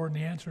sought the Lord and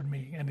he answered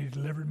me, and he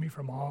delivered me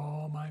from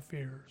all my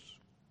fears.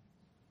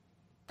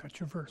 That's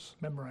your verse.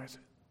 Memorize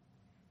it.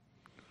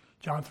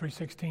 John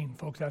 3:16,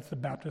 folks, that's the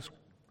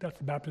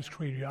Baptist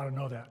creed. You ought to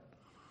know that.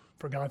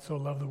 For God so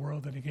loved the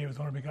world that he gave his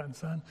only begotten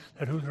Son,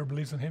 that whoever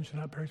believes in him should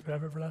not perish but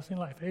have everlasting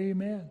life.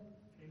 Amen.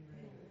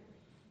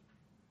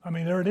 I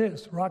mean, there it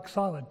is, rock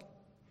solid.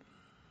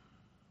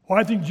 Well,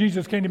 I think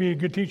Jesus came to be a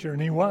good teacher,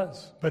 and he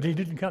was, but he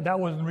didn't come. That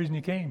wasn't the reason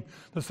he came.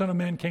 The Son of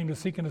Man came to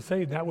seek and to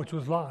save that which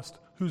was lost.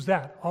 Who's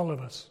that? All of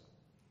us.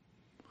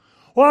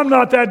 Well, I'm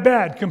not that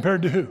bad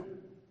compared to who?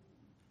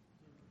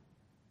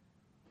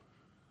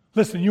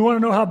 Listen, you want to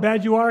know how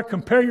bad you are?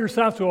 Compare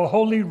yourself to a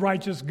holy,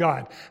 righteous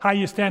God. How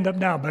you stand up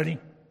now, buddy?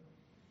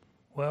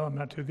 Well, I'm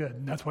not too good.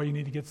 And that's why you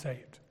need to get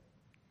saved.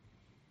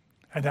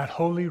 And that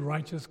holy,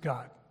 righteous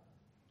God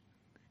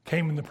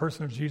came in the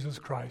person of Jesus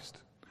Christ,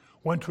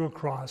 went to a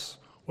cross,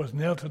 was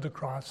nailed to the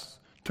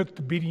cross, took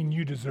the beating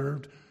you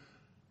deserved,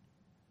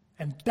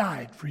 and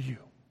died for you.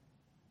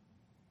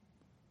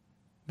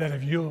 That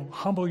if you'll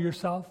humble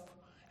yourself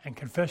and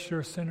confess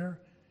you're a sinner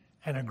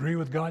and agree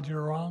with God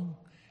you're wrong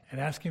and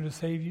ask him to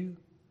save you,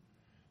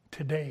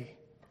 today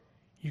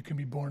you can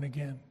be born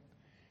again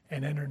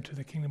and enter into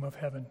the kingdom of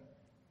heaven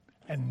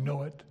and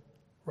know it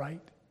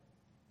right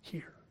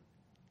here.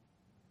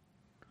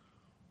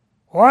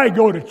 Well, I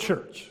go to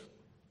church.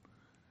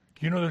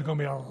 You know there's going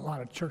to be a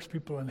lot of church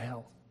people in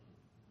hell.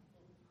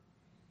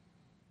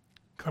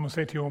 I'm going to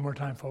say it to you one more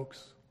time,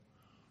 folks.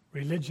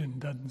 Religion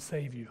doesn't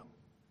save you.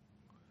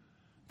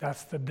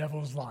 That's the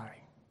devil's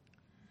lie.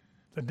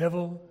 The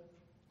devil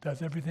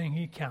does everything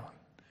he can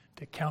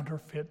to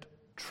counterfeit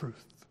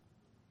truth.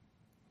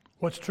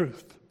 What's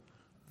truth?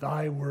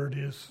 Thy word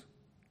is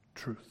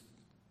truth.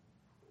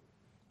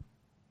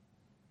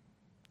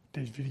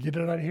 Did you get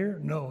it out of here?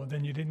 No,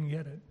 then you didn't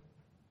get it.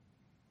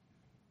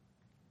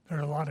 There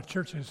are a lot of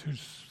churches who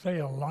say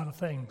a lot of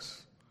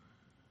things,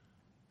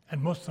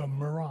 and most of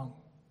them are wrong.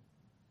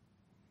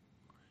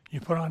 You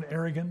put on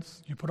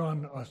arrogance, you put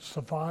on a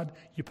safad,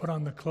 you put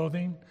on the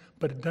clothing,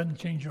 but it doesn't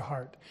change your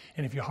heart.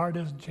 And if your heart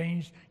isn't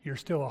changed, you're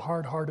still a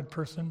hard-hearted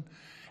person,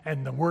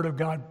 and the word of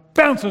God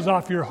bounces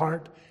off your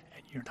heart,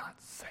 and you're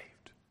not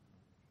saved.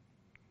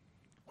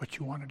 What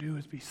you want to do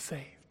is be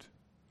saved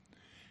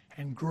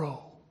and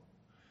grow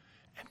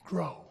and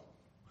grow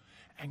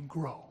and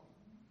grow.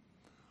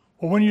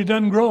 Well, when you're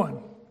done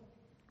growing,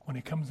 when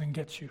he comes and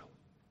gets you.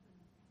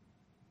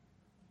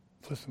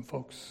 Listen,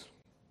 folks.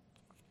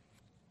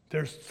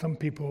 There's some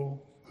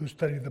people who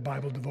study the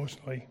Bible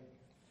devotionally.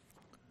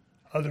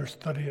 Others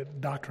study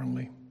it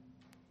doctrinally.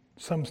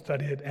 Some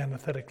study it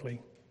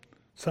antithetically.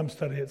 Some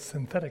study it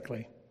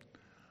synthetically.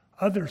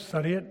 Others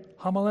study it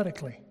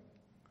homiletically.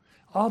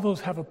 All those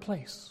have a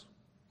place.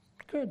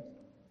 Good.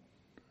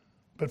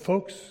 But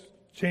folks,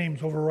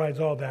 James overrides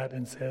all that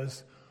and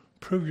says,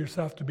 prove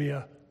yourself to be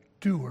a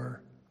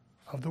doer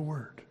of the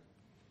word.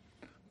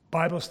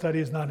 Bible study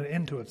is not an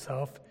end to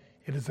itself.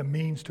 It is a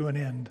means to an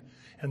end.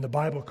 And the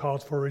Bible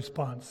calls for a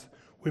response.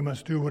 We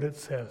must do what it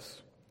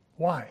says.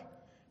 Why?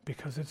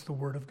 Because it's the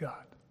word of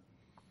God.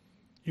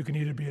 You can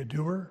either be a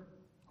doer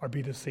or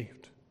be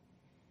deceived.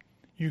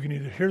 You can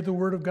either hear the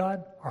word of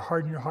God or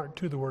harden your heart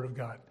to the word of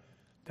God.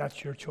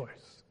 That's your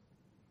choice.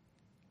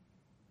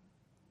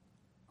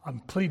 I'm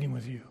pleading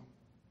with you.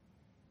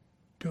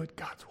 Do it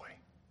God's way.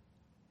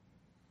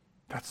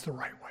 That's the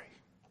right way.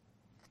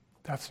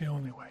 That's the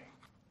only way.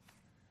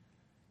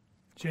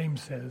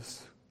 James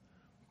says,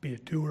 be a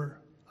doer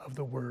of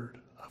the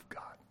word of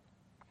God.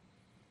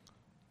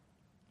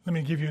 Let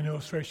me give you an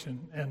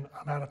illustration, and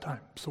I'm out of time,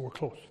 so we're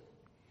close.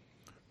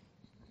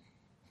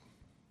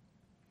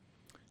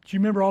 Do you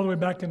remember all the way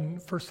back in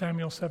 1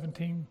 Samuel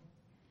 17?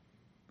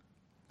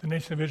 The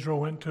nation of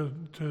Israel went to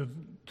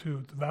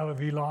the Valley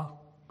of Elah,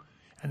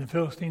 and the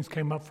Philistines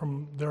came up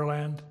from their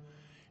land,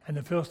 and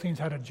the Philistines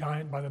had a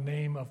giant by the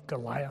name of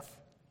Goliath.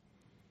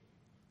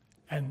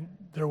 And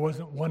there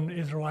wasn't one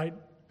Israelite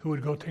who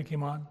would go take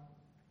him on.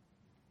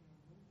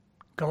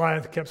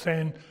 Goliath kept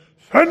saying,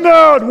 send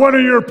out one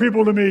of your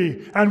people to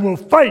me, and we'll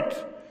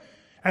fight.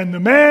 And the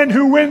man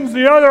who wins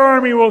the other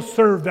army will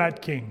serve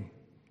that king.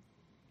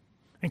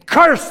 And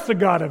curse the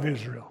God of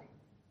Israel.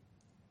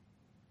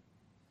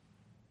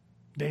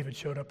 David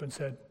showed up and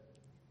said,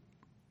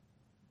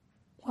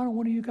 why don't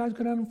one of you guys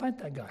go down and fight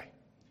that guy?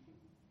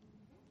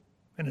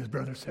 And his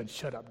brother said,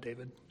 shut up,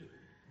 David.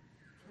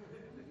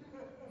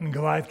 And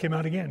Goliath came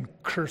out again,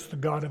 cursed the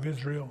God of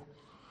Israel.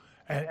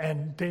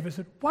 And David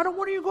said, why don't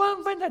one of you go out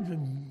and fight that?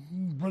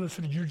 And brother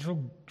said, you're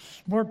so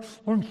smart,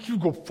 why don't you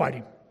go fight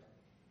him?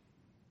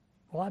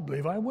 Well, I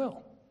believe I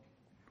will.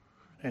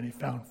 And he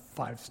found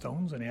 5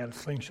 stones, and he had a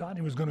slingshot, and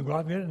he was going to go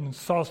out and get it, and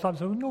Saul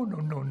stopped and said,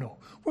 no.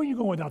 Where are you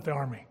going without the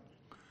army?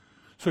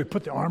 So he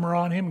put the armor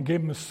on him and gave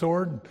him a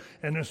sword,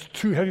 and it's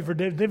too heavy for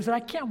David. David said, I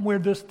can't wear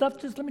this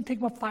stuff. Just let me take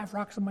my 5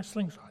 rocks and my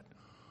slingshot.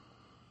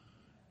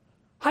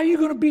 How are you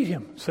going to beat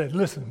him? Said,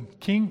 listen,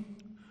 king,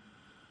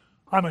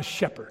 I'm a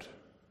shepherd.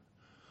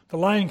 The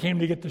lion came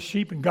to get the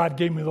sheep, and God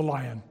gave me the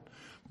lion.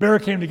 Bear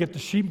came to get the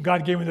sheep,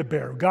 God gave me the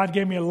bear. God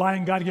gave me a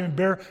lion, God gave me a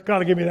bear.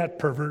 God gave me that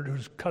pervert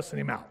who's cussing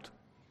him out.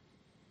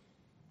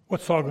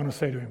 What's Saul going to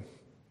say to him?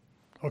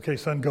 Okay,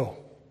 son, go.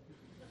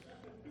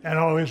 And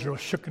all Israel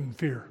shook in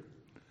fear.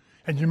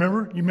 And you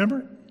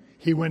remember?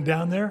 He went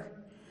down there,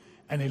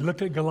 and he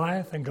looked at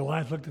Goliath, and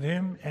Goliath looked at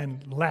him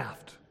and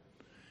laughed.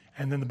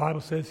 And then the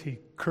Bible says he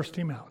cursed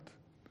him out.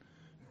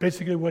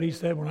 Basically what he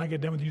said, when I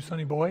get done with you,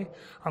 sonny boy,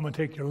 I'm going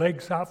to take your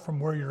legs out from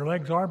where your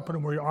legs are and put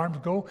them where your arms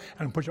go,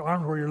 and put your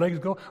arms where your legs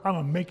go. I'm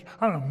going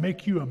to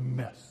make you a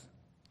mess.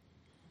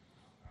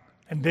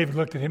 And David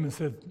looked at him and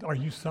said, are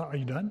you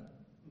done?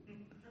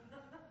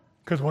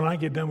 Because when I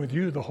get done with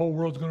you, the whole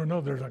world's going to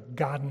know there's a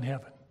God in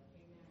heaven.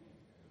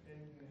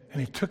 And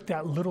he took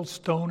that little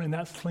stone and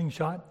that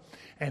slingshot,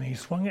 and he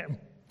swung it, and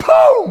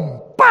boom,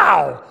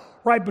 pow,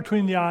 right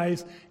between the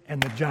eyes,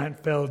 and the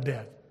giant fell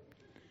dead.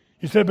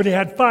 You said, but he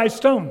had 5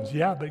 stones.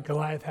 Yeah, but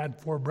Goliath had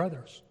 4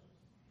 brothers.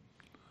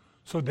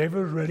 So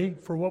David was ready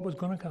for what was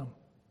going to come.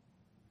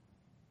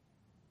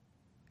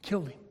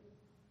 Killed him.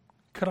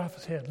 Cut off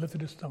his head,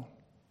 lifted a stone.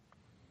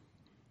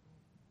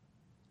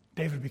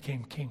 David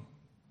became king.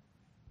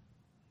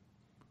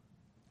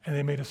 And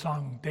they made a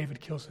song,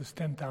 David kills his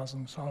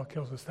 10,000, Saul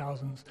kills his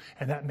thousands,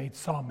 and that made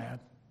Saul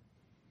mad.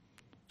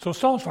 So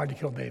Saul tried to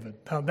kill David.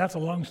 Now, that's a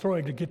long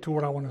story to get to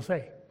what I want to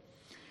say.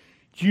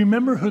 Do you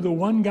remember who the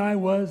one guy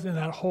was in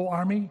that whole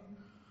army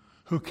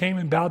who came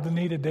and bowed the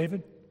knee to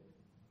David?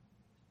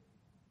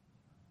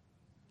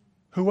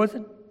 Who was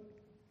it?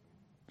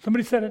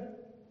 Somebody said it.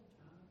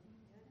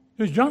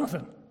 It was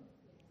Jonathan,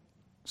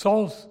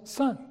 Saul's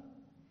son.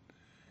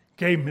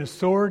 Gave him his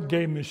sword,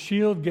 gave him his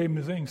shield, gave him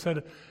his thing.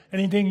 Said,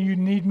 anything you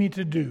need me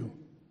to do,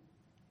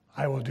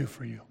 I will do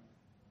for you.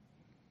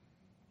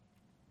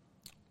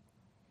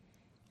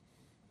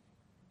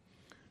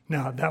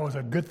 Now, that was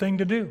a good thing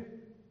to do.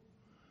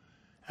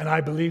 And I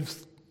believe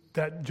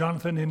that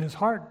Jonathan in his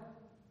heart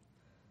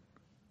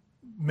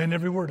meant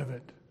every word of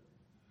it.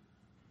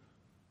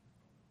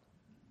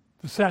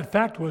 The sad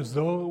fact was,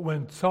 though,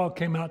 when Saul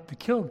came out to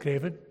kill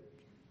David,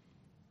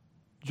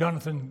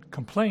 Jonathan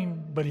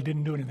complained, but he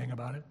didn't do anything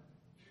about it.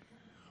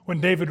 When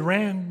David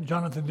ran,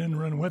 Jonathan didn't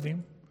run with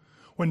him.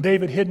 When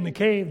David hid in the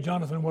cave,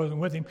 Jonathan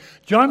wasn't with him.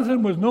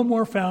 Jonathan was no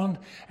more found,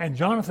 and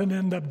Jonathan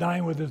ended up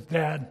dying with his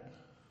dad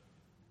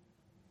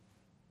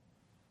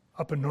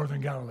up in northern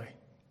Galilee.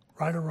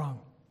 Right or wrong?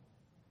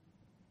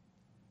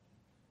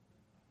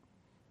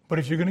 But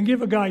if you're going to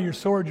give a guy your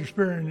sword, your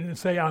spear, and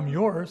say, I'm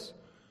yours,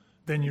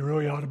 then you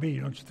really ought to be,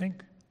 don't you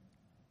think?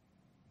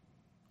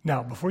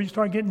 Now, before you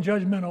start getting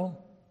judgmental,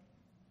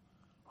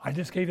 I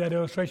just gave that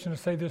illustration to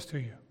say this to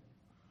you.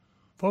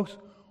 Folks,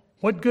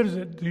 what good is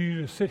it to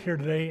you to sit here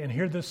today and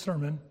hear this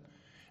sermon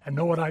and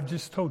know what I've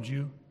just told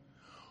you,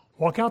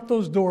 walk out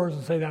those doors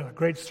and say that's a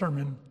great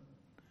sermon,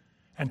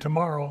 and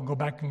tomorrow go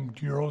back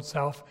into your old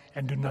self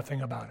and do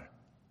nothing about it.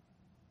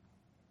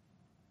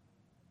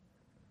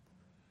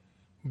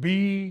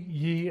 Be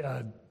ye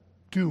a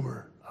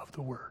doer of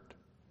the word.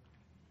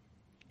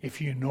 If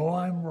you know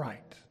I'm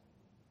right,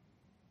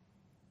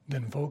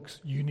 then folks,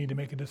 you need to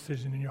make a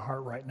decision in your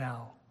heart right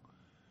now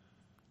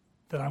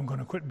that I'm going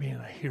to quit being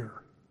a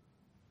hearer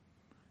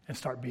and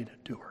start being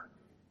a doer.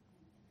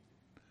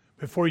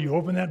 Before you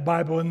open that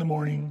Bible in the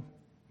morning,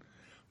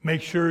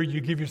 make sure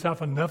you give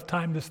yourself enough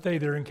time to stay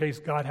there in case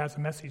God has a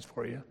message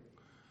for you.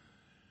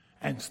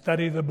 And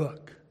study the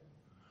book.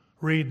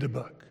 Read the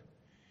book.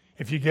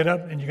 If you get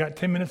up and you got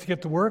 10 minutes to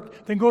get to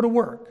work, then go to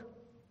work.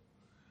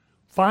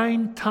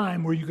 Find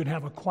time where you can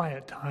have a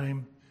quiet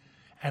time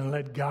and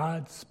let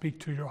God speak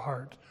to your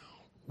heart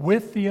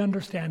with the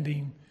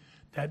understanding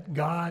that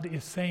God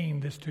is saying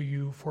this to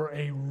you for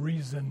a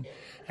reason,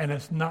 and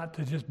it's not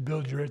to just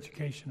build your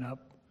education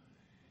up.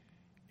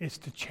 It's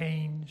to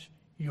change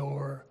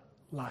your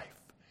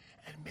life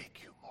and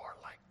make you more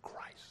like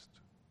Christ.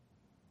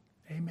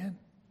 Amen?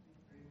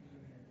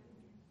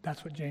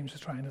 That's what James is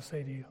trying to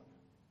say to you.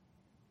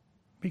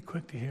 Be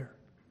quick to hear.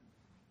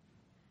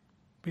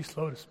 Be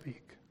slow to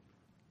speak.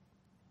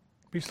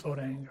 Be slow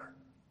to anger.